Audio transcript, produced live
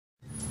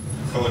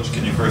Coach,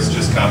 can you first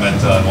just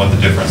comment on what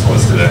the difference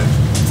was today?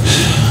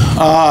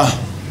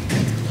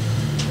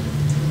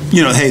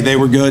 You know, hey, they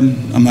were good.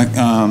 I'm like,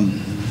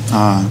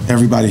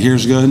 everybody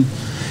here's good,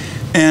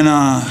 and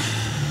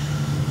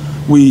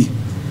we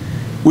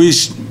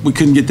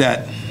couldn't get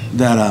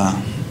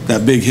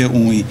that big hit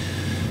when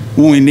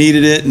we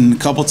needed it, and a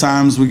couple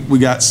times we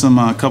got some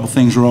couple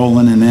things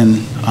rolling, and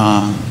then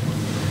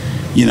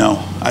you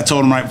know, I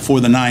told him right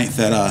before the ninth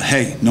that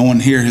hey, no one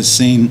here has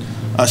seen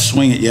us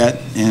swing it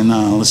yet, and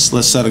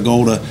let's set a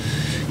goal to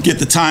get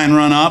the tying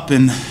run up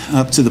and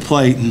up to the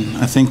plate, and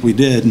I think we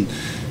did. And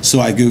so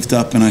I goofed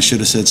up and I should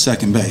have said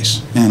second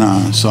base,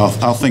 and so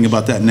I'll think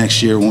about that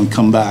next year when we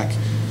come back,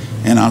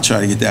 and I'll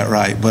try to get that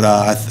right. But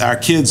our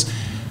kids,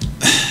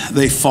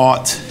 they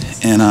fought,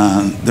 and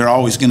they're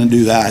always going to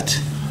do that.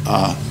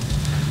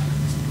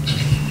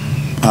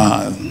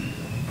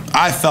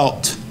 I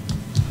felt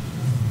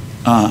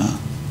a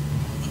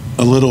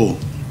little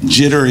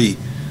jittery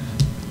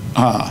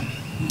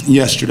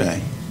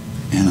yesterday,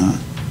 and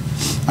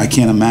I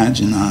can't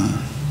imagine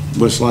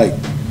what it's like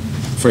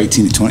for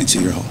 18 to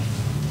 22-year-old.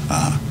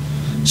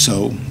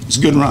 So it's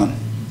a good run.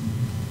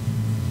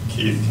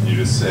 Keith, can you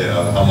just say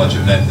how much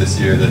it meant this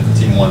year that the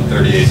team won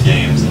 38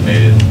 games and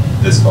made it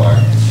this far?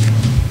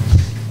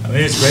 I mean,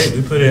 it's great.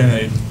 We put in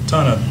a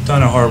ton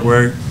of hard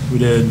work. We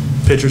did,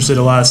 pitchers did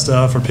a lot of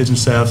stuff. Our pitching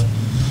staff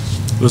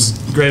was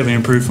greatly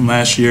improved from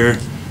last year.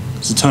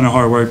 It's a ton of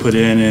hard work put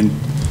in, and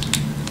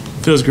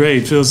it feels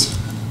great. It feels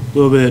a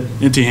little bit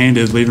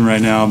empty-handed leaving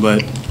right now,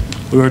 but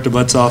we worked our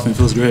butts off and it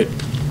feels great.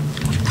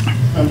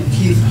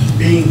 Keith,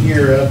 being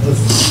here at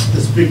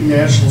this big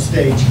national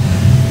stage,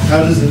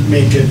 how does it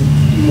make it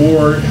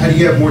more, how do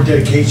you have more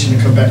dedication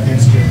to come back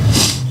next year?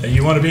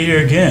 You want to be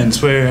here again.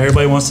 It's where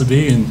everybody wants to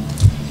be, and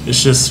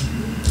it's just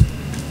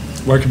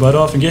work your butt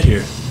off and get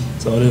here.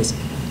 That's all it is.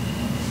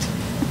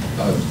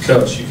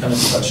 Coach, you kind of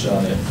touched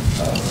on it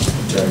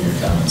during your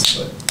comments,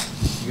 but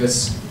you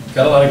guys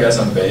got a lot of guys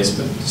on base,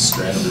 but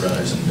stranded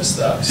runners and missed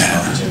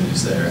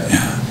opportunities there. And,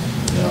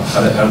 you know,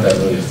 how did that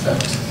really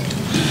affect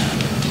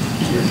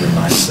your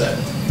mindset?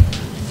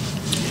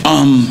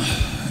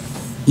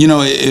 You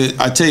know,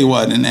 I tell you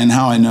what, and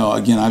how I know,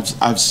 again,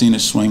 I've seen it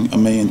swing a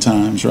million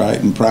times, right,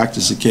 in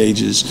practice at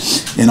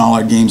cages, in all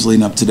our games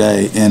leading up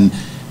today, and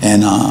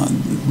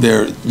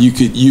there you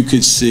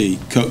could see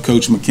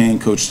Coach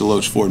McCain, Coach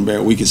Deloach, Ford, and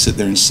Barrett. We could sit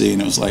there and see,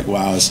 and it was like,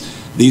 wow,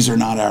 these are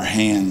not our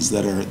hands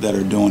that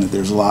are doing it.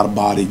 There's a lot of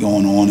body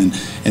going on, and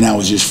that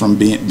was just from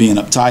being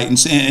uptight.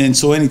 And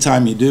so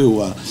anytime you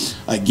do,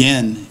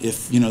 again,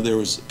 if you know there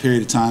was a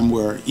period of time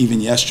where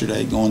even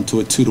yesterday going to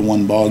a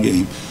 2-1 ball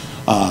game,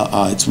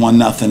 it's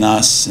 1-0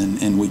 us,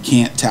 and we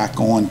can't tack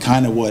on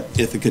kind of what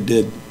Ithaca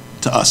did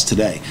to us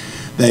today.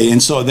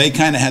 So they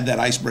kind of had that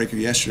icebreaker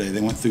yesterday.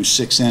 They went through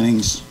 6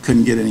 innings,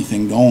 couldn't get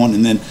anything going,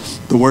 and then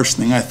the worst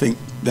thing I think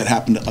that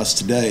happened to us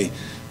today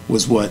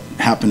was what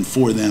happened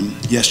for them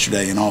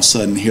yesterday, and all of a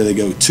sudden here they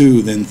go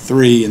 2, then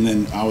 3, and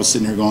then I was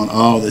sitting here going,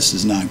 oh, this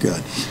is not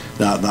good.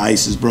 The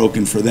ice is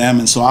broken for them,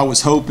 and so I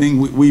was hoping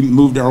we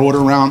moved our order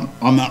around.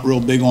 I'm not real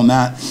big on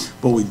that,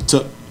 but we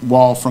took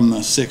Wall from the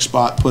 6th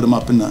spot, put him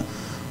up in the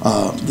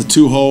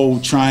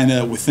 2-hole,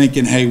 we're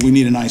thinking, hey, we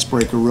need an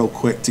icebreaker real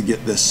quick to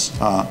get this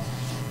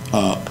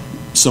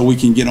so we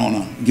can get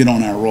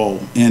on our roll,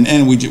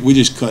 and we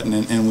just couldn't,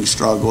 and we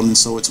struggled, and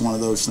so it's one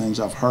of those things.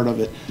 I've heard of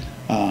it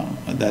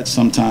that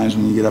sometimes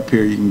when you get up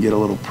here you can get a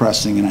little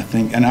pressing,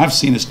 and I've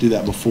seen us do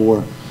that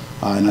before,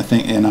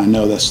 and I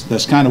know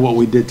that's kind of what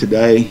we did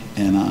today,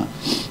 and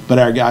but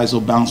our guys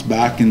will bounce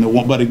back,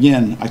 but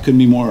again, I couldn't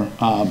be more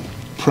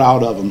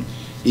proud of them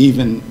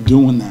even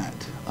doing that.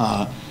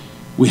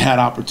 We had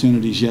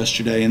opportunities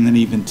yesterday and then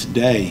even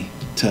today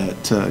to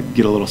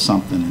get a little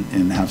something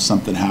and have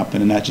something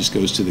happen, and that just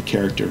goes to the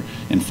character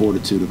and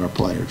fortitude of our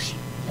players.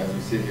 As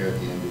we sit here at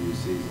the end of your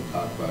season,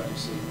 talk about your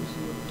seniors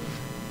a little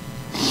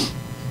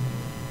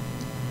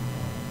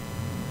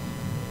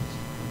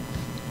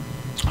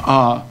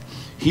bit.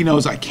 He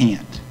knows I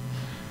can't,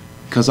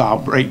 because I'll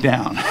break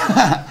down.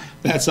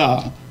 That's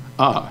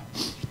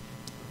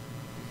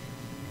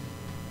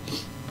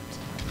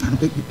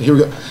here we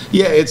go.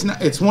 Yeah,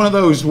 it's one of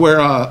those where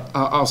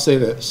I'll say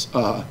this.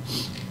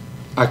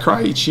 I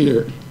cry each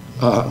year,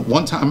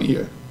 one time a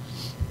year,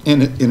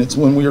 and it's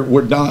when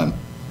we're done.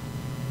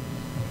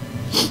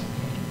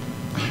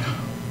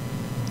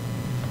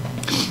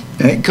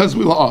 And because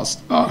we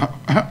lost,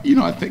 you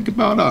know, I think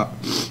about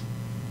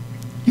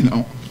you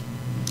know,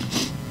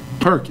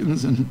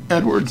 Perkins and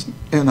Edwards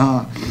and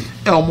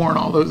Elmore and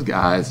all those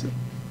guys.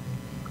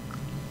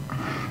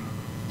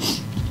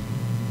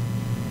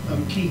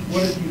 Keith,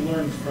 what have you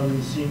learned from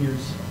the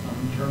seniors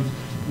in terms of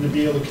to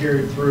be able to carry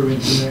it through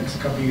into the next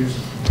couple of years?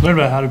 Learn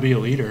about how to be a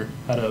leader,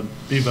 how to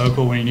be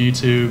vocal when you need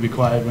to, be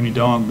quiet when you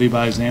don't, lead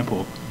by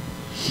example.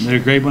 And they're a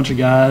great bunch of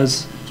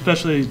guys,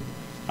 especially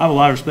I have a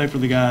lot of respect for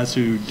the guys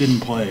who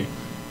didn't play,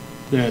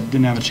 that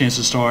didn't have a chance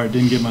to start,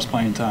 didn't get much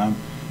playing time,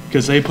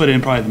 because they put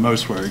in probably the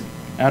most work.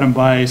 Adam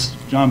Bice,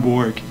 John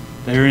Bork,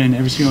 they were in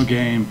every single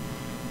game,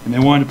 and they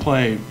wanted to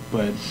play,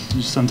 but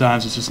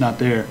sometimes it's just not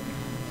there.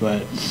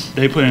 but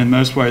they put in the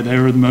most work. They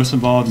were the most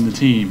involved in the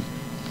team,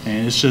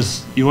 and it's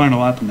just you learn a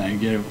lot from that. You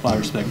get a lot of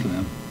respect for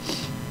them.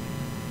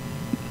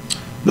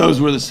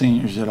 Those were the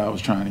seniors that I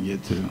was trying to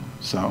get to.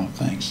 So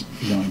thanks.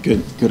 You're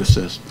doing good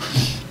assist.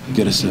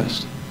 Good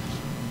assist.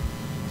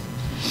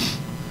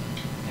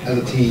 As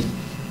a team,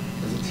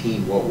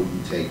 what would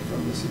you take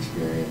from this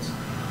experience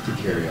to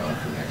carry on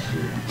for next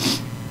year?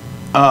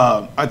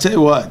 I tell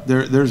you what,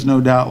 there's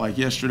no doubt. Like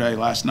yesterday,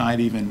 last night,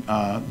 even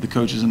the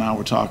coaches and I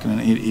were talking,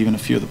 and even a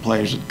few of the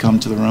players had come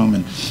to the room,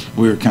 and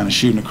we were kind of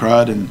shooting a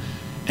crud,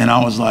 and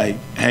I was like,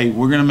 hey,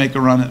 we're going to make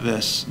a run at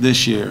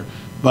this year,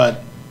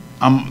 but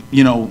I'm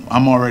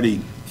already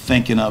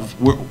thinking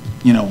of we're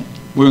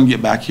going to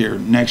get back here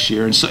next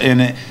year, and so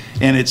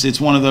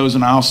it's one of those,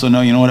 and I also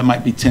know it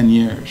might be 10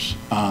 years.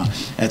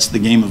 That's the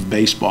game of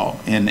baseball,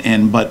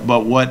 but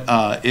what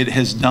it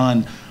has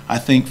done, I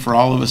think, for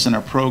all of us in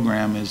our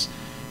program is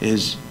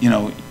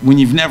when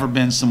you've never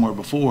been somewhere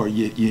before,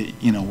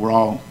 we're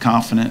all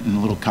confident and a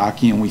little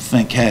cocky, and we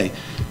think, hey,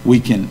 we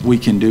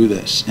can do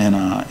this,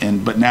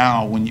 but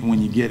now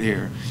when you get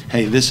here,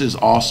 hey, this is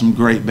awesome,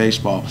 great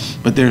baseball,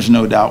 but there's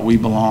no doubt we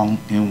belong,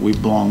 and we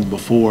belonged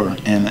before,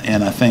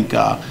 and I think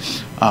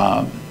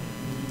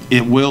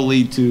it will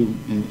lead to,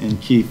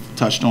 and Keith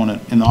touched on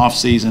it, in the off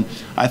season,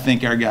 I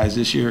think our guys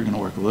this year are going to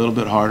work a little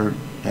bit harder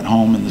at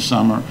home in the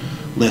summer,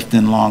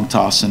 lifting, long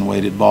tossing,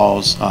 weighted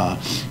balls,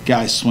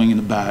 guys swinging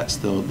the bats.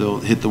 They'll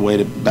hit the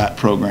weighted bat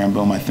program.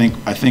 Boom. I think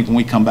when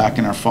we come back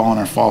in our fall and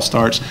our fall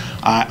starts,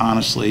 I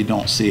honestly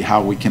don't see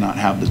how we cannot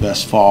have the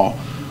best fall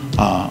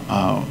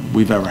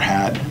we've ever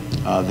had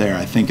there.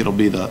 I think it'll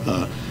be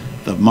the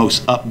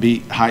most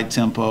upbeat, high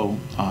tempo,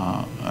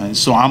 and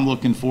so I'm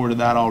looking forward to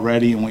that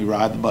already. And we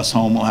ride the bus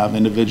home, we'll have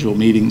individual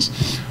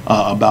meetings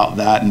about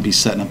that and be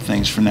setting up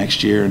things for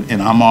next year.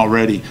 And I'm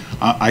already,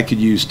 I could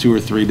use 2 or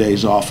 3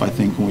 days off, I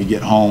think, when we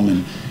get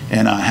home,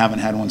 and I haven't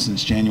had one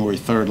since January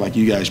 3rd, like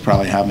you guys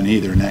probably haven't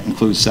either, and that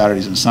includes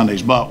Saturdays and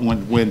Sundays. But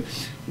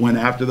when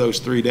after those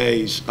 3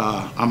 days,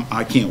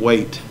 I can't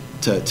wait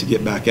to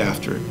get back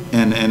after it.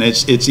 And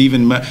it's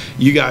even,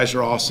 you guys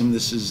are awesome.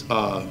 This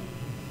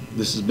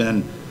has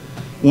been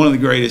one of the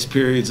greatest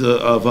periods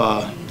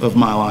of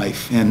my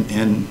life,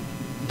 and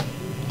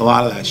a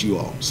lot of that's you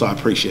all, so I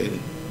appreciate it.